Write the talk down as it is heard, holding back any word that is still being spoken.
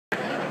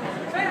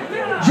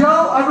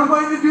I've been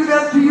waiting to do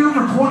that to you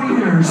for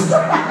 20 years.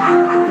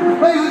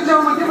 Ladies and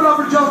gentlemen, give it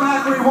up for Joe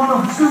Macri, one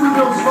of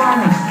Steubenville's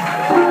finest.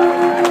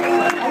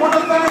 I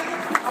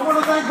want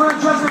to thank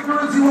Francesca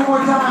Carinzi one more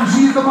time.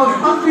 She's the most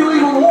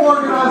unbelievable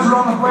organizer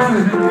on the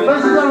planet.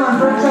 Ladies and gentlemen,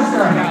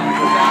 Francesca.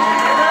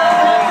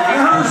 And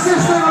her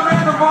assistant,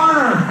 Amanda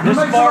Varner. This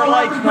bar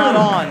light's not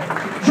on.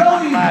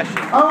 Joey, I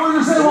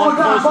want to say one more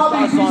time,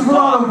 Bobby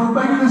Pizzolatto for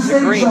making this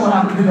stage show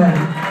happen today.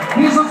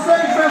 He's on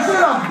stage, man. Sit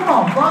up. Come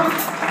on, Bobby.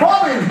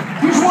 Bobby,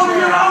 he's one of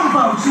your own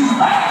folks. He's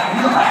back.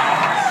 He's a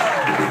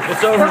back.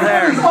 It's over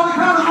there. On the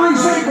count of three,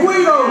 say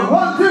Guido.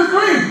 1, 2,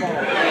 3.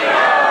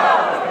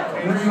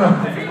 There you go.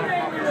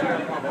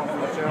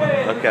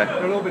 Okay.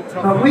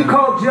 We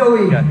call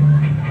Joey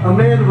a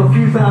man of a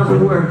few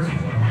thousand words.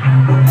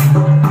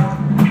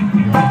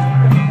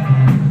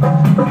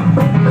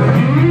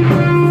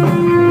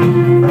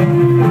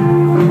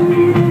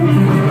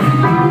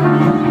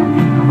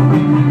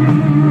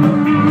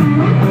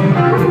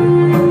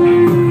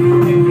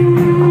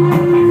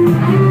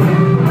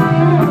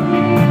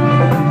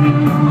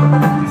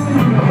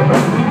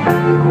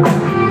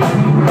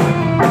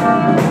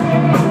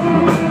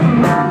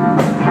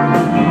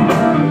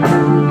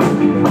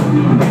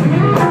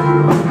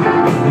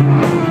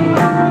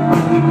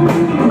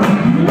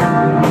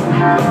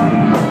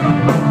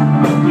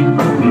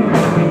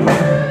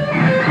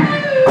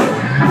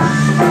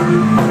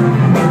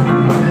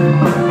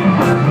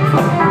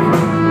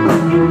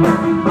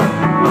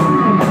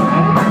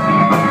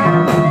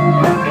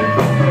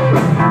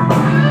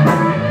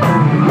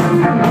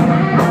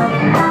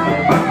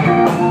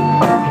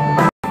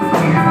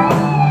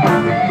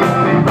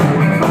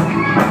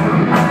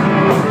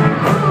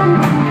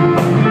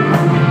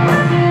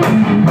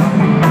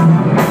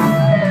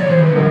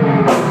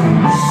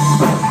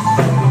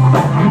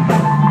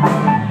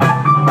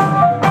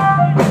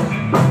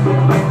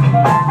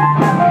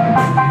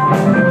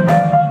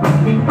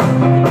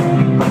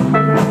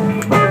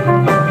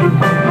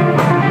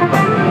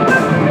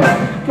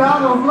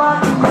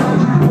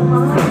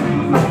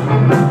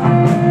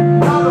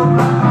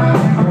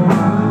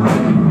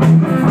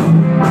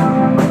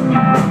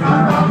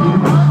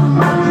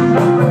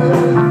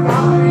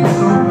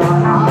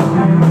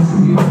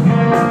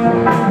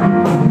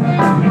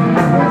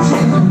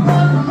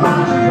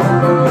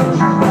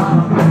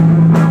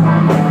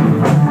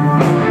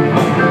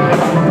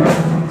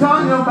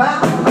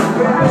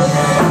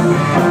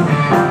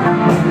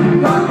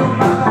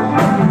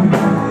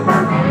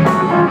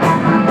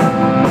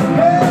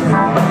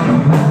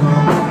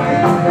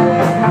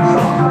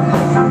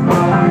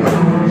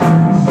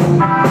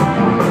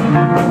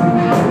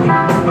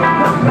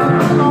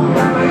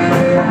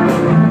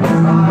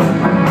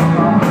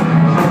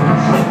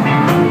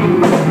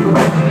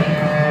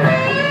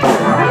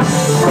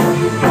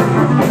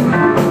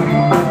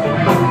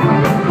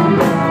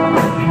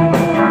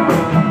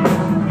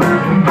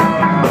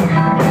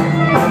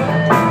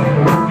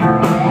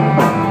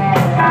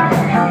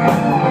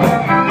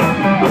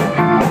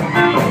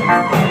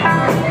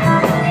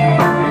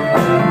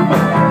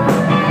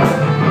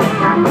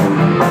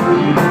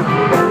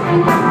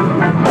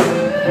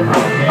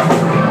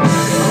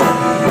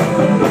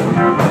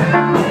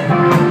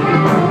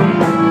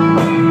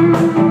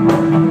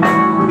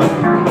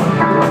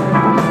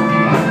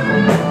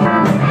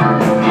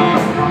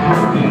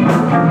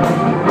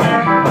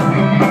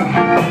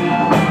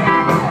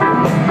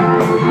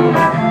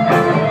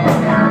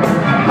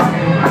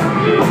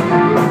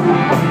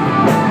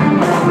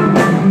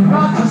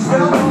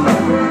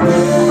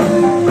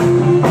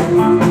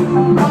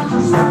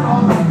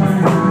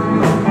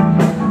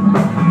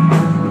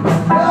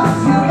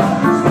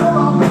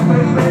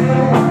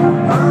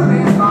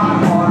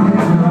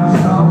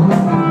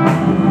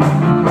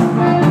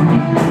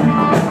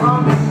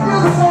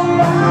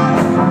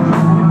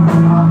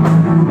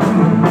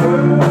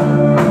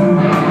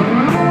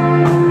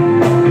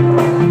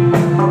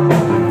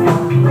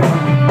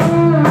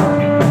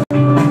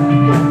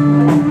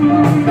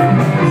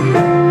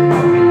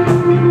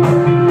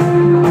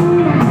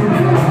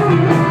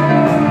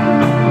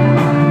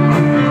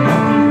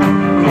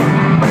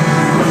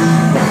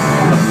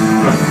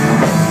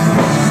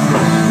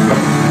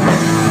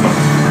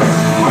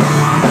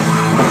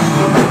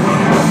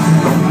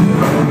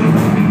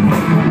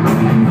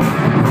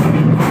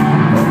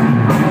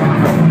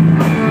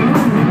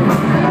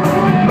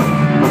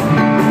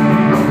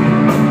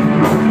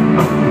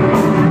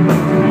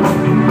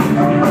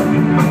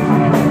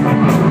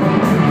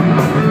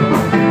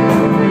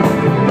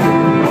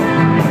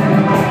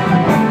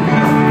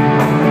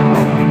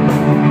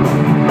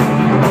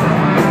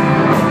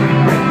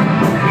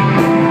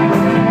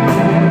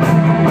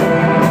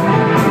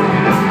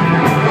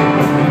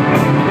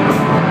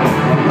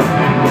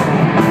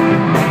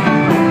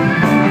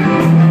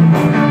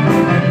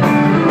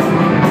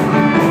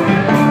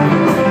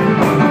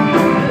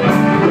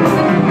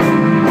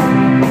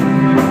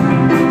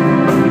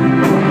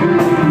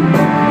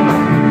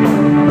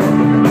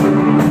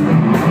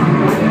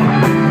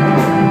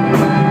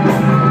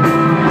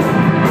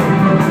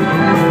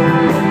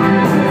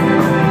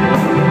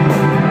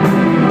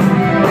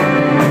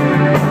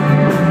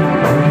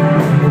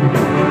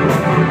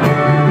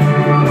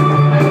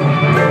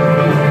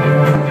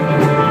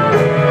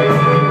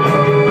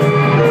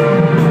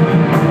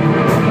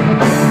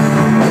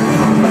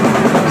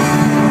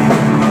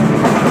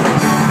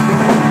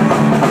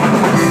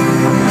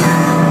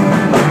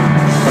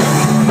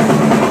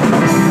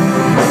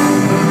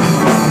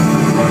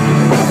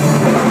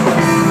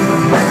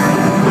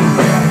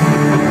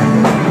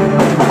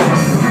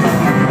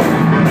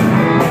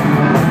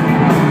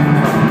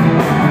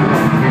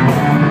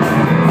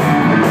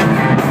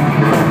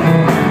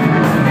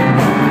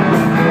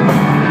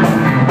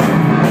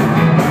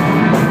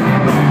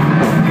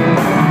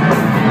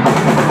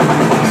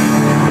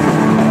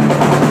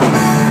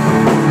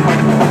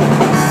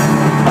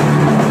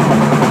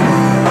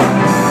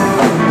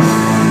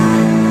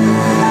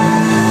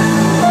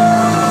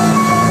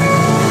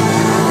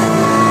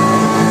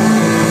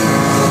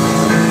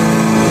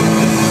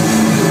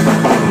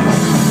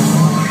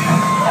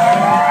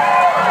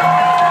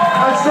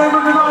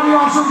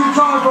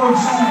 guitar,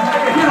 folks.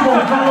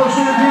 Beautiful fellow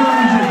Santana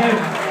music.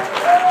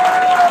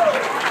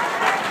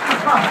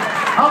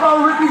 How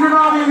about Ricky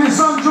Granati and his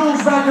son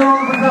Jules back there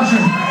on the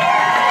percussion?